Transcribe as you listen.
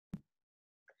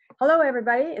Hello,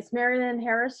 everybody. It's Marianne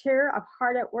Harris here of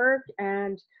Hard at Work,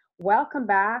 and welcome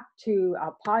back to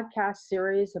a podcast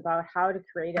series about how to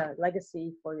create a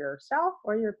legacy for yourself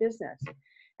or your business.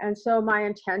 And so my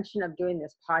intention of doing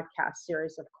this podcast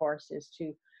series, of course, is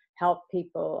to help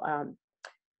people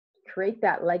create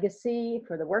that legacy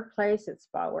for the workplace. It's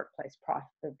about workplace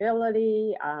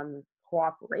profitability,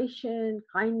 cooperation,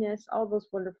 kindness, all those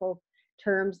wonderful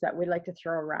terms that we like to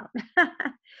throw around.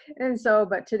 And so,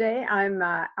 but today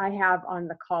I have on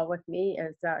the call with me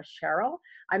is Cherryl.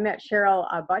 I met Cherryl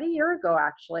about a year ago,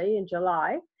 actually, in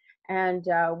July, and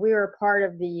we were part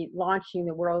of the launching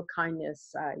the World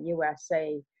Kindness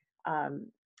USA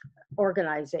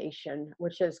organization,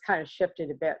 which has kind of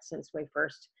shifted a bit since we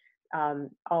first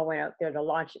all went out there to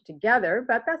launch it together,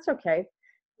 but that's okay.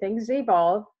 Things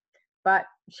evolve. But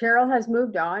Cherryl has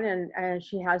moved on, and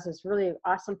she has this really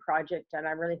awesome project, and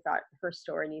I really thought her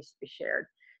story needs to be shared.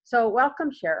 So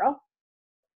welcome, Cherryl.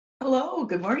 Hello,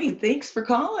 good morning. Thanks for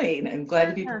calling. I'm glad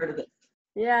to be part of this.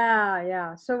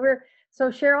 Yeah. So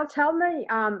Cherryl, tell me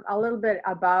a little bit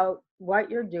about what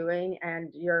you're doing and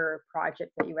your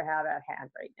project that you have at hand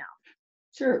right now.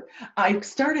 Sure. I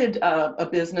started a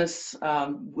business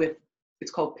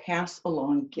it's called Pass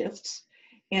Along Gifts.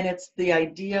 And the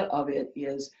idea of it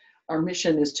is our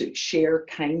mission is to share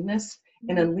kindness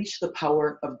and unleash the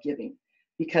power of giving.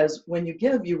 Because when you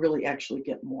give, you really actually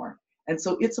get more. And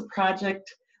so it's a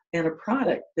project and a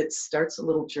product that starts a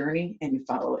little journey and you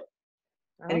follow it.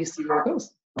 And you see where it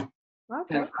goes. Okay.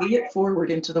 And pay it forward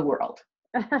into the world.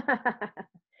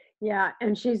 Yeah,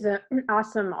 and she's an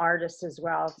awesome artist as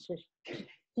well. Do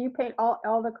you paint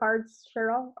all the cards,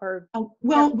 Cherryl? Or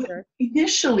well,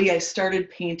 initially I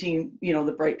started painting,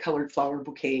 the bright colored flower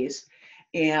bouquets,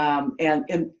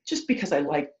 and just because I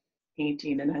like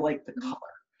painting and I like the color.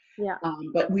 Yeah.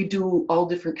 But we do all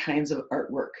different kinds of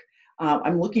artwork.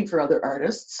 I'm looking for other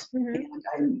artists,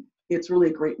 and it's really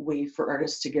a great way for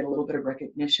artists to get a little bit of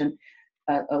recognition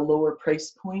at a lower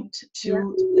price point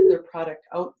to get their product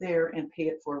out there and pay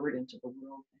it forward into the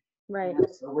world. Right.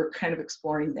 So we're kind of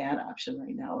exploring that option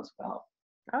right now as well.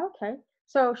 Okay.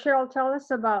 So Cherryl, tell us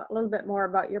a little bit more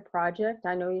about your project.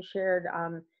 I know you shared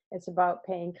it's about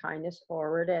paying kindness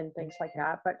forward and things like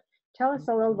that, but tell us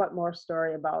a little bit more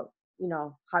story about,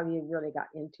 how you really got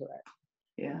into it.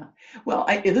 Yeah. Well,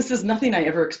 this is nothing I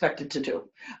ever expected to do.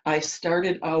 I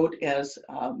started out as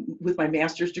with my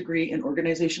master's degree in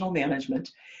organizational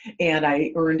management, and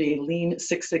I earned a Lean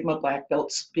Six Sigma Black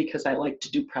Belt because I like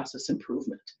to do process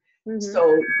improvement.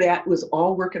 So that was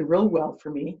all working real well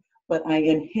for me, but I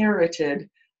inherited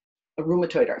a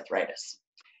rheumatoid arthritis.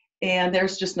 And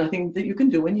there's just nothing that you can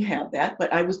do when you have that,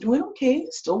 but I was doing okay,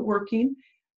 still working,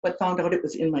 but found out it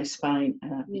was in my spine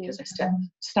because I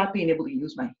stopped being able to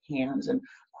use my hands and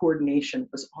coordination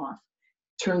was off.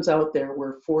 Turns out there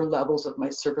were 4 levels of my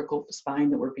cervical spine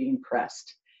that were being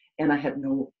pressed, and I had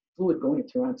no fluid going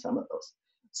through on some of those.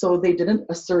 So they did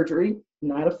a surgery,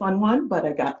 not a fun one, but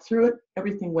I got through it.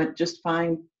 Everything went just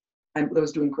fine. I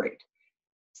was doing great.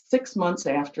 6 months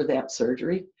after that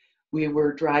surgery, we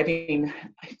were driving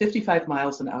 55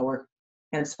 miles an hour,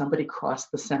 and somebody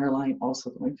crossed the center line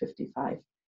also going 55.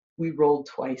 We rolled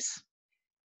twice,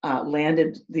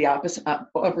 landed the opposite,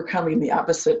 overcoming the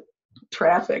opposite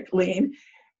traffic lane,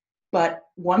 but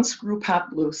one screw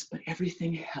popped loose, but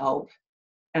everything held,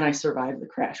 and I survived the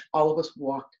crash. All of us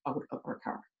walked out of our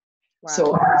car. Wow. So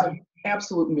it was an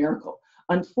absolute miracle.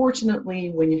 Unfortunately,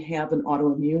 when you have an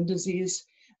autoimmune disease,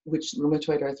 which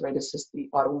rheumatoid arthritis is the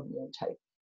autoimmune type,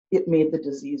 it made the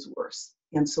disease worse.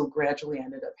 And so gradually I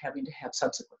ended up having to have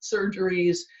subsequent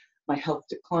surgeries. My health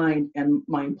declined, and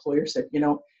my employer said,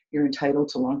 you're entitled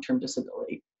to long-term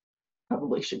disability.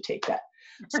 Probably should take that.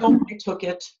 So I took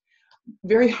it.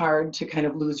 Very hard to kind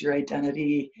of lose your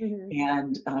identity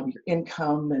and your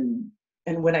income.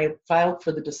 And when I filed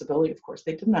for the disability, of course,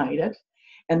 they denied it.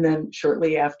 And then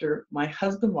shortly after, my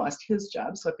husband lost his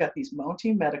job. So I've got these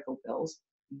mounting medical bills,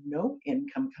 no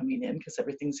income coming in because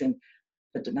everything's in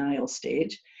the denial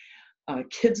stage.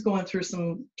 Kids going through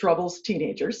some troubles,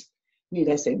 teenagers. Need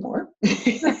I say more?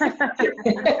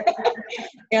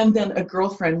 And then a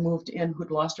girlfriend moved in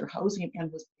who'd lost her housing and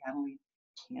was battling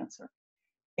cancer.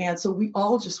 And so we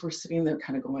all just were sitting there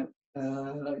kind of going,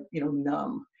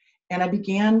 numb. And I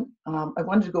began, I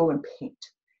wanted to go and paint.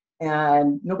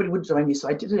 And nobody would join me, so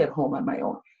I did it at home on my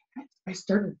own. I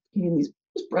started painting these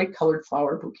bright colored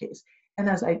flower bouquets. And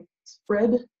as I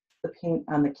spread the paint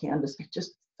on the canvas, I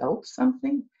just felt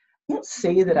something. I can't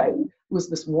say that I was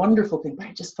this wonderful thing, but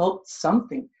I just felt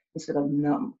something instead of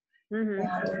numb.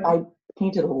 And I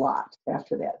painted a lot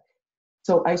after that.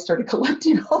 So I started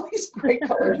collecting all these bright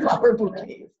colored flower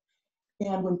bouquets.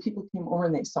 And when people came over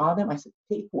and they saw them, I said,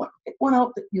 pick one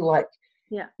out that you like.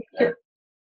 Yeah.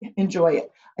 Enjoy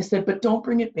it. I said, but don't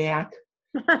bring it back.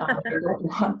 I don't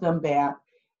want them back.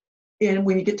 And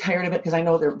when you get tired of it, because I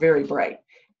know they're very bright,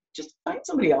 just find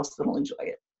somebody else that'll enjoy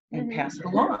it and pass it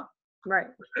along. Right.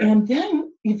 And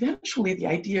then eventually the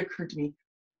idea occurred to me,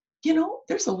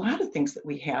 there's a lot of things that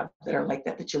we have that are like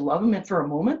that, that you love them and for a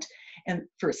moment and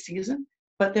for a season,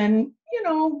 but then,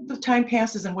 the time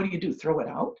passes and what do? Throw it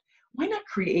out? Why not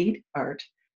create art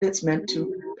that's meant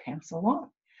to pass along?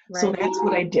 Right. So that's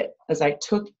what I did, as I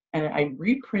took and I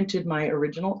reprinted my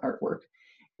original artwork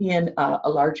in a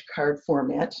large card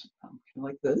format,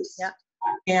 like this. Yeah.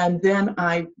 And then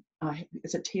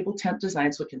it's a table tent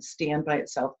design, so it can stand by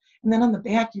itself. And then on the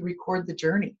back, you record the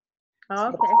journey. Oh,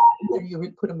 okay. So then you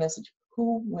would put a message,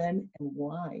 who, when, and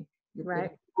why.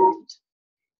 Right.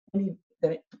 And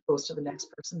then it goes to the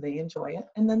next person. They enjoy it,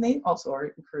 and then they also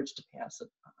are encouraged to pass it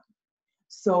on.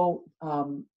 So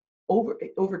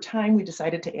over time, we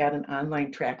decided to add an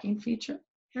online tracking feature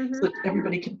so that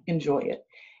everybody can enjoy it.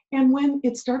 And when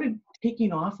it started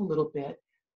taking off a little bit,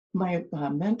 my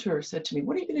mentor said to me,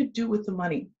 what are you going to do with the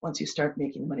money once you start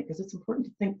making money? Because it's important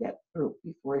to think that through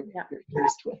before you're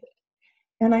faced with it.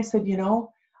 And I said,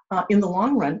 in the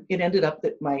long run, it ended up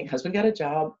that my husband got a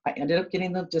job. I ended up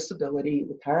getting the disability.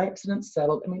 The car accident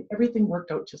settled. I mean, everything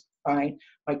worked out just fine.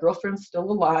 My girlfriend's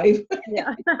still alive.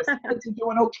 Yeah. My kids are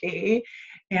doing okay.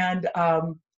 And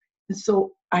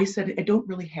so I said, I don't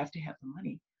really have to have the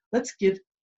money. Let's give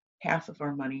half of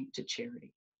our money to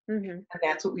charity. And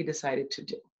that's what we decided to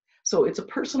do. So it's a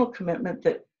personal commitment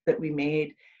that we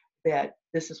made, that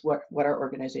this is what our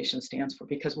organization stands for,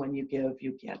 because when you give,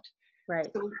 you get. Right.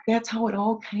 So that's how it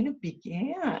all kind of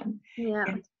began. Yeah.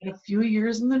 And it's been a few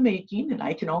years in the making, and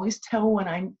I can always tell when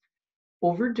I'm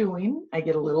overdoing. I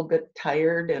get a little bit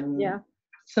tired and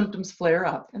symptoms flare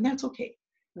up, and that's okay.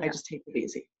 I just take it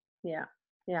easy. Yeah.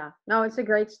 Yeah. No, it's a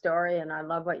great story, and I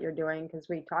love what you're doing, because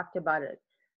we talked about it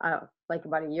like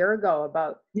about a year ago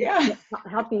about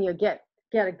helping you get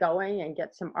it going and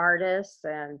get some artists.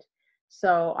 And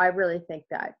so I really think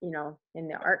that, in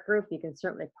the art group, you can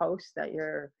certainly post that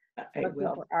you're looking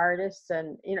for artists.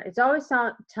 And, it's always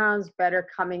sounds better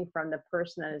coming from the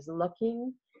person that is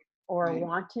looking or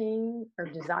wanting or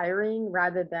desiring,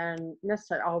 rather than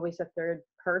necessarily always a third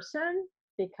person,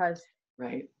 because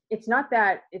it's not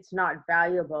that it's not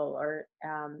valuable or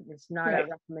it's not a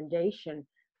recommendation,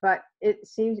 but it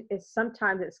seems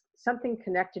sometimes it's something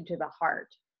connected to the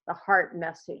heart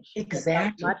message.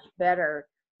 Exactly. Much better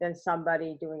than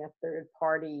somebody doing a third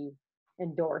party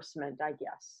endorsement, I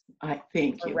guess. I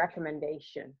thank you.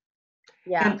 Recommendation.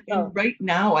 Yeah. And right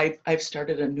now I've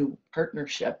started a new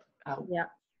partnership.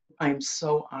 I'm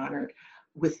so honored,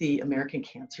 with the American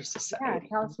Cancer Society. Yeah,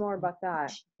 tell us more about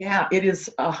that. Yeah, it is.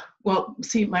 Well,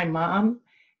 see, my mom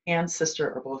and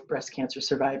sister are both breast cancer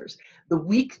survivors. The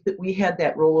week that we had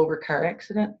that rollover car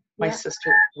accident, my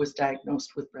sister was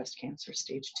diagnosed with breast cancer,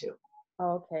 stage 2.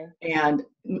 Oh, okay. And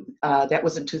that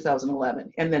was in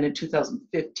 2011. And then in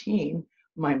 2015,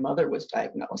 my mother was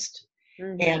diagnosed.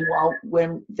 And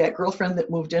when that girlfriend that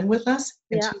moved in with us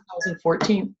in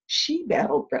 2014, she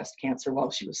battled breast cancer while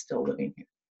she was still living here.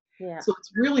 Yeah. So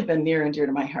it's really been near and dear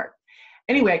to my heart.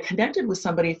 Anyway, I connected with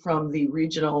somebody from the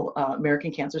regional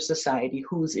American Cancer Society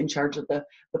who's in charge of the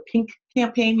pink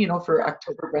campaign, for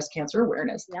October breast cancer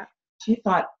awareness. Yeah. She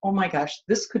thought, oh my gosh,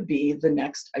 this could be the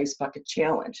next Ice Bucket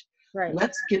Challenge. Right.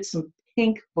 Let's get some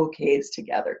pink bouquets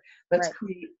together. Let's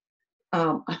create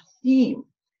a theme.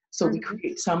 So we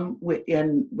create some with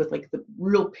like the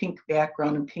real pink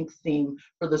background and pink theme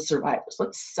for the survivors.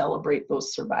 Let's celebrate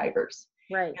those survivors.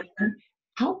 Right. And then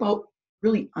how about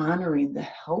really honoring the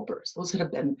helpers, those that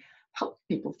have been helped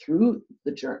people through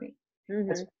the journey?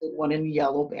 That's one in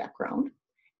yellow background.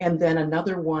 And then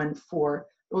another one for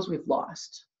those we've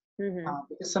lost.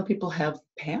 Because some people have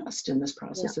passed in this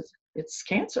process. It's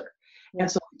cancer. And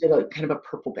so we did a kind of a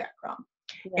purple background.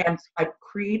 And I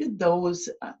created those,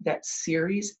 that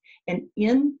series,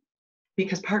 and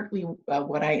because partly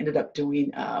what I ended up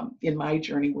doing in my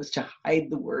journey was to hide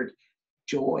the word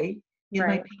joy in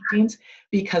my paintings,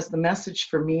 because the message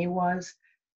for me was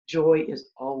joy is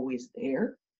always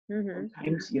there.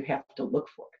 Sometimes you have to look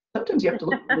for it. Sometimes you have to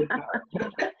look really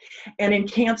hard. And in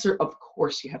cancer, of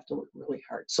course, you have to look really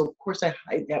hard. So of course I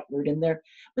hide that word in there.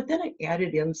 But then I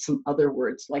added in some other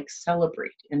words like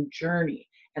celebrate and journey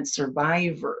and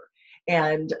survivor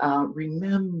and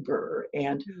remember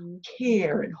and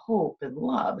care and hope and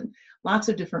love, and lots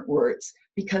of different words,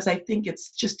 because I think it's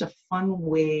just a fun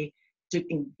way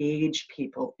to engage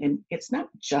people. And it's not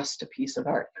just a piece of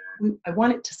art. I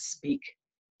want it to speak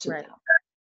to them.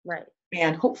 Right.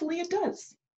 and hopefully it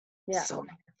does. Yeah. So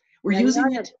we're Yeah,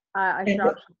 using it. I should And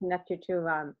actually connect you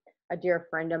to a dear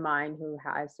friend of mine who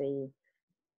has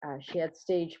she had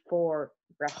stage 4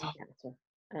 breast oh, cancer,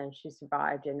 and she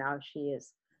survived, and now she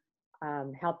is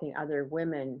helping other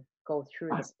women go through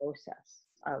the awesome. process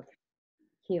of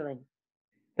healing.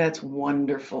 That's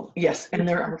wonderful. Yes, You and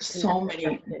there should are so connect with her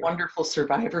many too. wonderful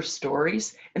survivor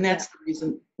stories, and Yeah, that's the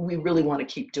reason we really want to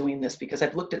keep doing this, because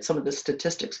I've looked at some of the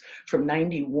statistics from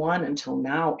 91 until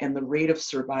now, and the rate of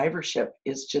survivorship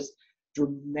is just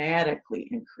dramatically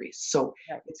increased. So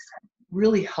right. it's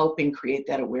really helping create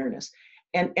that awareness.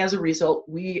 And as a result,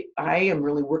 I am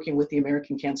really working with the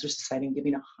American Cancer Society and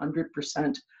giving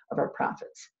 100% of our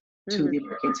profits to Hmm. the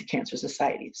American Cancer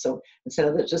Society. So instead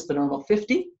of just the normal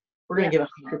 50, we're going Yeah, to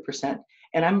give 100%.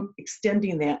 And I'm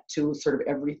extending that to sort of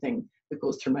everything that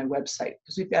goes through my website,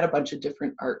 because we've got a bunch of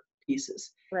different art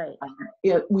pieces. right.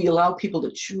 We allow people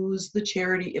to choose the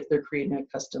charity if they're creating a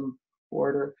custom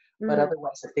order, but Hmm.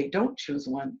 otherwise, if they don't choose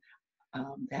one,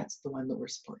 that's the one that we're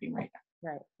supporting right now.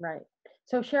 Right, right.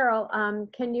 So Cheryl,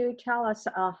 can you tell us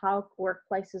how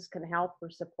workplaces can help or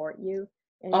support you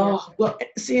in your Oh, well,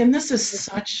 see, and this is business?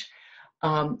 such,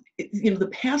 the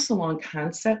pass along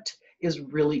concept is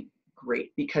really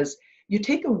great, because you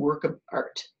take a work of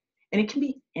art and it can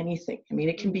be anything. I mean,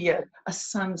 it can be a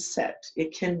sunset,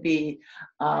 it can be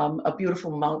a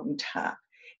beautiful mountaintop,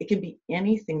 it can be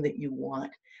anything that you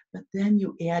want, but then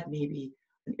you add maybe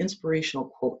an inspirational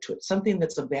quote to it, something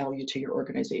that's of value to your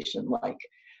organization, like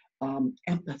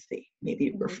empathy,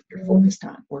 maybe Mhm. you're focused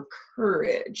on, or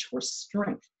courage, or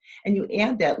strength. And you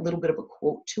add that little bit of a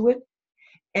quote to it,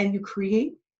 and you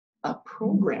create a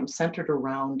program centered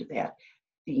around that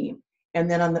theme. And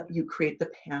then you create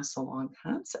the pass along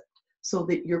concept, so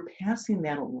that you're passing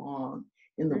that along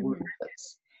in the Mhm.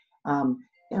 workplace. Um,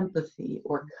 Empathy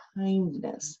or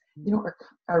kindness,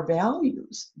 are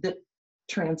values that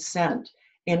transcend.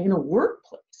 And in a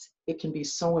workplace, it can be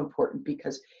so important,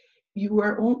 because you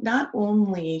are not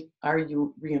only are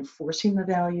you reinforcing the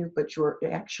value, but you're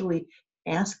actually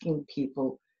asking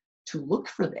people to look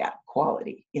for that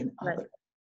quality in Right, others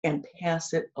and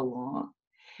pass it along,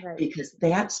 right. because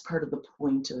that's part of the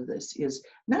point of this, is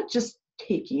not just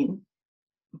taking,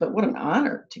 but what an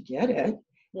honor to get it,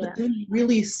 but Yeah. then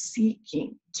really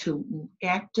seeking to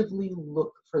actively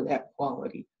look for that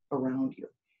quality around you.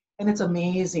 And it's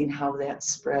amazing how that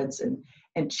spreads and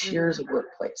Mhm. cheers a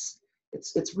workplace.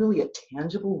 It's really a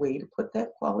tangible way to put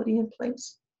that quality in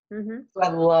place. Mhm. So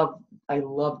I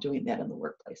love doing that in the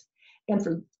workplace.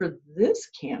 And for this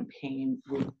campaign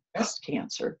with breast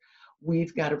cancer,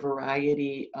 we've got a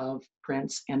variety of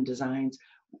prints and designs.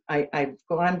 I've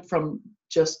gone from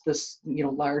just this,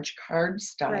 large card Right.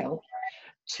 style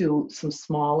to some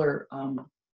smaller kind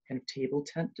of table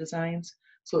tent designs.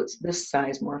 So it's this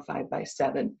size, more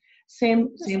 5x7. Same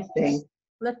thing.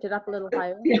 Lift it up a little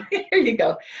higher. Yeah, there you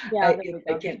go. Yeah, I, there we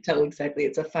I go. can't tell exactly.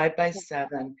 It's a five by Yeah.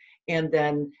 seven, and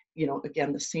then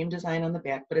again the same design on the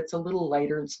back, but it's a little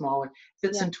lighter and smaller.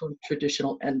 Fits Yeah. into a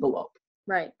traditional envelope.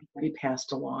 Right. We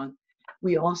passed along.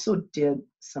 We also did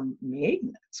some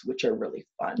magnets, which are really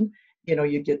fun.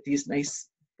 You get these nice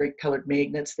bright colored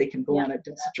magnets. They can go Yeah. on a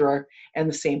desk drawer, and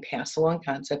the same pass along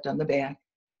concept on the back.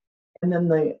 And then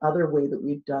the other way that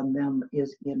we've done them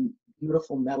is in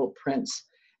beautiful metal prints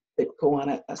that go on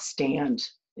a stand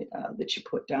that you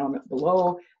put down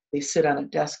below. They sit on a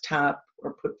desktop,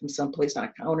 or put them someplace on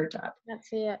a countertop. Let's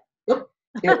see it. Yep.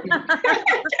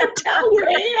 I can't tell where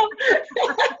I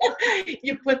am.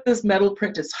 You put this metal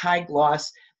print, it's high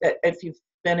gloss, that if you've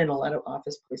been in a lot of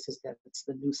office places, that's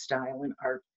the new style in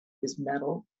art, is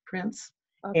metal prints.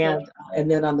 Okay. And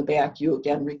then on the back, you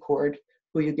again record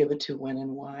who you give it to, when,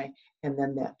 and why, and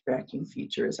then that tracking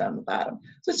feature is on the bottom.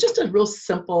 So it's just a real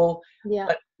simple, Yeah.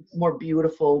 but more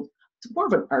beautiful. It's more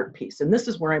of an art piece, and this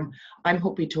is where I'm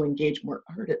hoping to engage more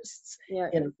artists Yeah.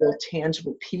 in a real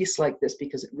tangible piece like this,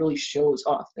 because it really shows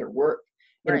off their work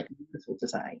in Right. a beautiful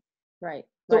design. Right.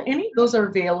 So Right. any of those are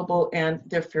available, and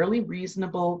they're fairly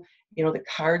reasonable. The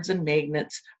cards and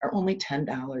magnets are only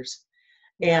 $10.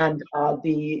 Yeah. And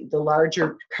the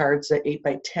larger cards, the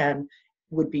 8x10,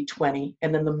 would be 20,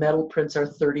 and then the metal prints are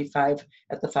 35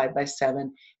 at the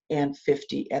 5x7 and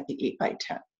 50 at the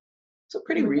 8x10. So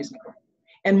pretty Mhm. reasonable,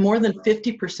 and more than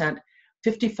 50%,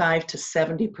 55 to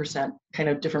 70% kind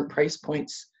of different price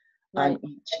points on Right.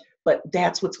 each. But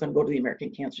that's what's going to go to the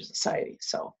American Cancer Society.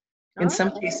 So in some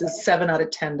Okay. cases, 7 out of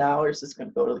 $10 is going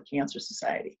to go to the Cancer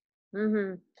Society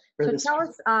Mm-hmm. for So this. tell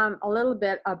us a little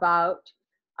bit about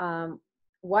um,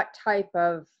 what type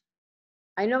of,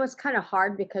 I know it's kind of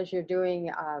hard because you're doing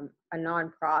a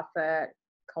nonprofit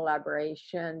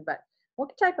collaboration, but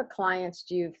What type of clients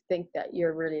do you think that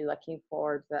you're really looking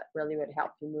for that really would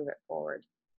help you move it forward?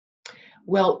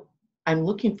 Well, I'm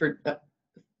looking for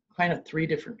kind of three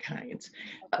different kinds.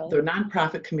 Okay. The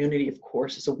nonprofit community, of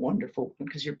course, is a wonderful one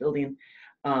because you're building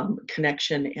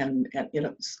connection and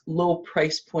low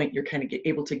price point, you're kind of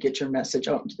able to get your message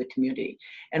out into the community.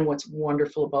 And what's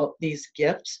wonderful about these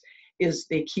gifts is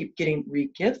they keep getting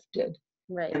regifted.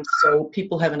 Right. And so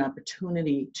people have an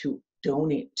opportunity to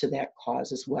donate to that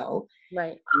cause as well.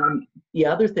 Right. The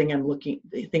other thing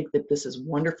I think that this is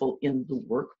wonderful in the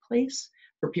workplace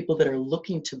for people that are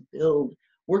looking to build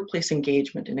workplace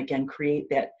engagement and again, create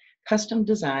that custom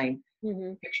design,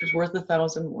 Mm-hmm. pictures worth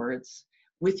 1,000 words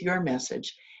with your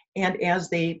message. And as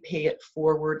they pay it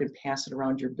forward and pass it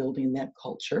around, you're building that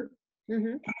culture.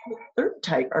 Mm-hmm. The third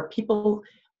type are people,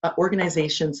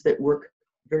 organizations that work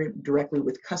very directly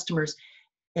with customers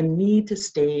and need to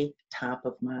stay top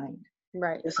of mind.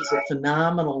 Right. This is a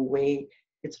phenomenal way.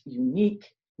 It's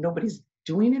unique. Nobody's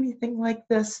doing anything like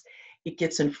this. It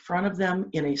gets in front of them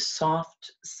in a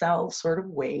soft sell sort of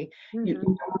way.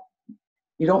 Mm-hmm.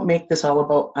 You don't make this all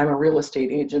about, I'm a real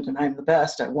estate agent and I'm the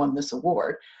best, I won this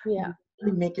award. Yeah. You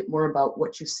really make it more about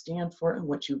what you stand for and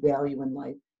what you value in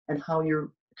life and how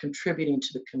you're contributing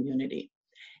to the community.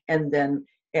 And then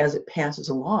as it passes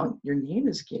along, your name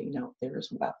is getting out there as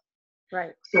well.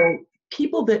 Right. So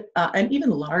people that, and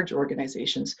even large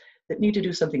organizations that need to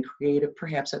do something creative,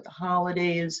 perhaps at the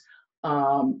holidays,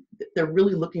 they're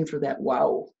really looking for that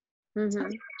wow. Mm-hmm.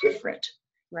 Something different.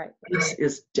 Right. This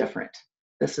is different.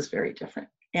 This is very different.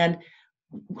 And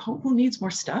who needs more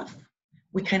stuff?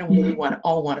 We kind of really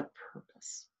all want a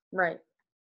purpose. Right.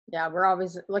 Yeah, we're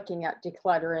always looking at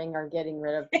decluttering or getting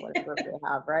rid of whatever we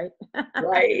have, right?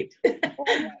 Right. We're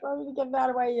not ready to give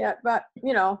that away yet, but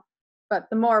but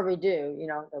the more we do,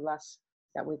 the less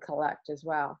that we collect as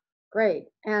well. Great.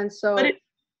 And so, But so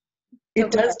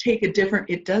it does take a different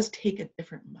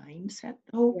mindset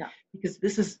though, yeah, because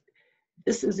this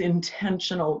is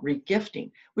intentional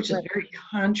regifting, which is right. very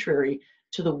contrary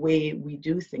to the way we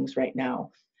do things right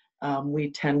now.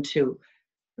 We tend to,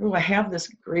 oh, I have this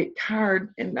great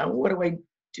card, and now what do I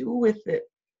do with it?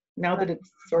 Now that it's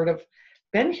sort of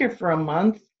been here for a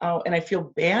month, and I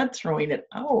feel bad throwing it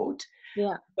out.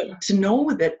 Yeah. But to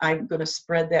know that I'm going to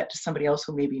spread that to somebody else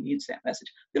who maybe needs that message,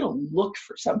 I'm going to look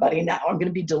for somebody now. I'm going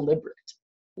to be deliberate.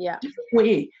 Yeah. Different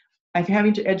way. I'm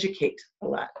having to educate a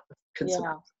lot of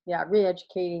consumers. Yeah.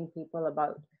 Re-educating people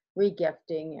about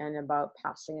regifting and about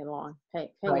passing it along, paying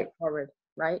Right. it forward,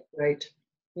 right? Right.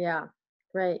 Yeah.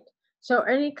 Great. So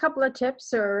any couple of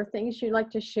tips or things you'd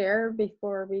like to share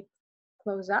before we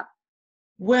close up?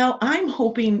 Well, I'm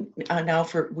hoping now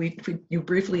you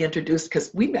briefly introduced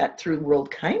because we met through World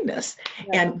Kindness,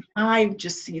 Yeah. and I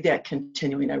just see that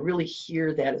continuing. I really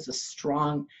hear that as a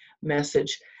strong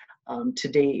message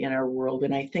today in our world,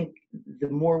 and I think the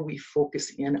more we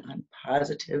focus in on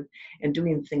positive and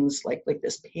doing things like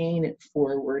this, paying it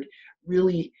forward,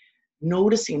 really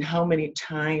noticing how many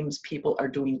times people are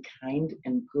doing kind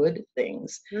and good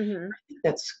things, Mm-hmm. I think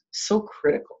that's so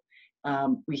critical.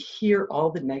 We hear all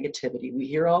the negativity, we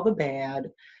hear all the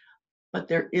bad, but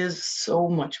there is so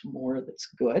much more that's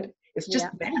good. It's just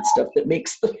Yeah. bad stuff that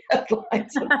makes the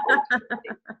headlines.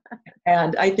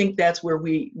 And I think that's where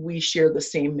we share the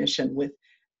same mission with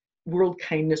World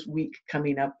Kindness Week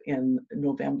coming up in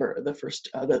November,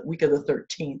 the week of the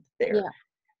 13th there.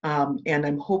 Yeah. And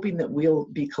I'm hoping that we'll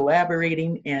be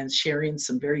collaborating and sharing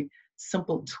some very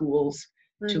simple tools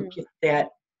to Mm-hmm. get that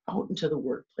out into the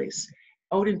workplace,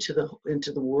 out into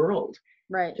the world.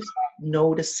 Right. Just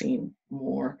noticing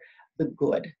more the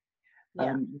good.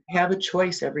 Yeah. You have a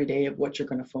choice every day of what you're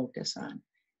going to focus on,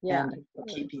 Yeah. and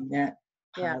keeping that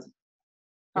Yeah. positive.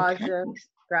 Positive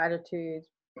gratitude.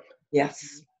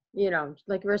 Yes.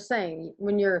 Like we are saying,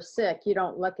 when you're sick, you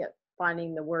don't look at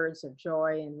finding the words of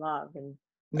joy and love and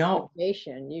No.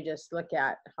 appreciation. You just look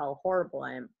at how horrible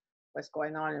I am, what's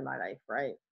going on in my life,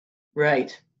 right?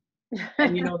 Right.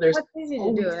 And there's That's easy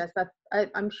to do.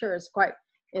 I'm sure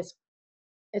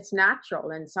it's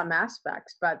natural in some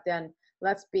aspects, but then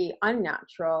let's be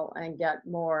unnatural and get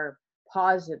more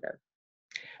positive,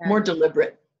 more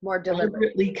deliberate, more deliberate.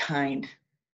 deliberately kind.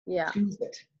 Yeah. Choose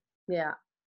it. Yeah.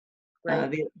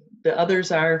 Right. The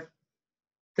others are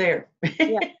there.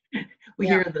 Yeah. We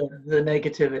Yeah. hear the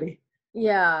negativity.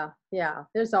 Yeah.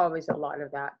 There's always a lot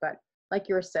of that, but like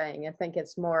you were saying, I think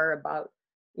it's more about,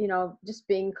 just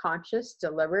being conscious,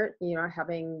 deliberate,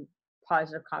 having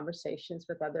positive conversations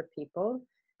with other people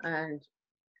and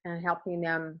helping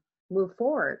them move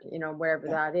forward, wherever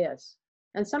that is.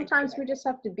 And sometimes we just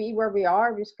have to be where we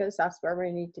are just because that's where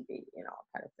we need to be,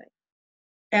 kind of thing.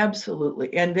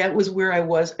 Absolutely. And that was where I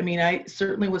was. I mean, I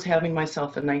certainly was having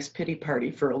myself a nice pity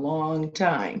party for a long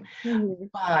time. Hmm.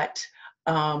 But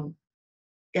um,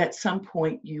 at some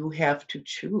point, you have to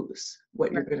choose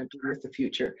what you're Right. going to do with the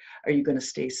future. Are you going to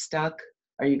stay stuck?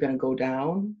 Are you going to go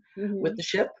down with Hmm. the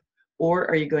ship? Or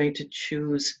are you going to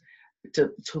choose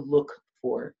to look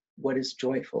for what is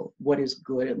joyful, what is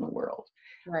good in the world?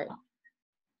 Right.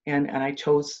 And I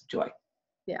chose joy.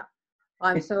 Yeah.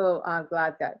 I'm so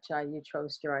glad that you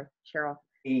chose joy, Cheryl.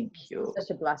 Thank you. Such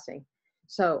a blessing.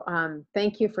 So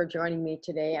thank you for joining me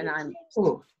today. And I'm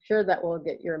Oh, sure that we'll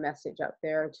get your message out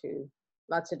there to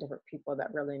lots of different people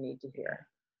that really need to hear.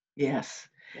 yes.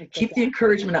 And take Keep the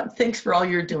encouragement up. Thanks for all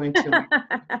you're doing too. it.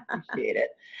 Appreciate it.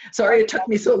 Sorry it took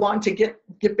me so long to get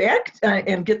back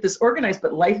and get this organized,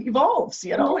 but life evolves,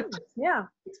 you know. Yeah,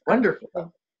 It's wonderful.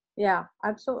 absolutely. Yeah,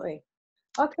 absolutely.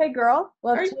 Okay, girl.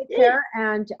 Well, All right, take yay. care,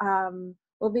 and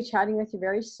we'll be chatting with you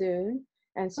very soon.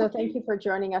 And so, thank Okay. you for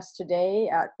joining us today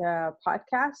at the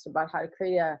podcast about how to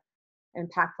create a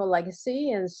impactful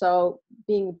legacy. And so,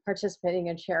 participating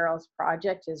in Cheryl's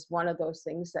project is one of those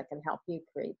things that can help you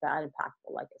create that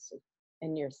impactful legacy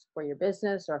in for your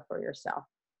business or for yourself.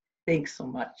 Thanks so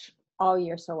much. Oh,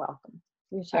 you're so welcome.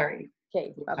 You too. All right.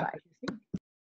 Okay, We'll bye talk bye. with you soon.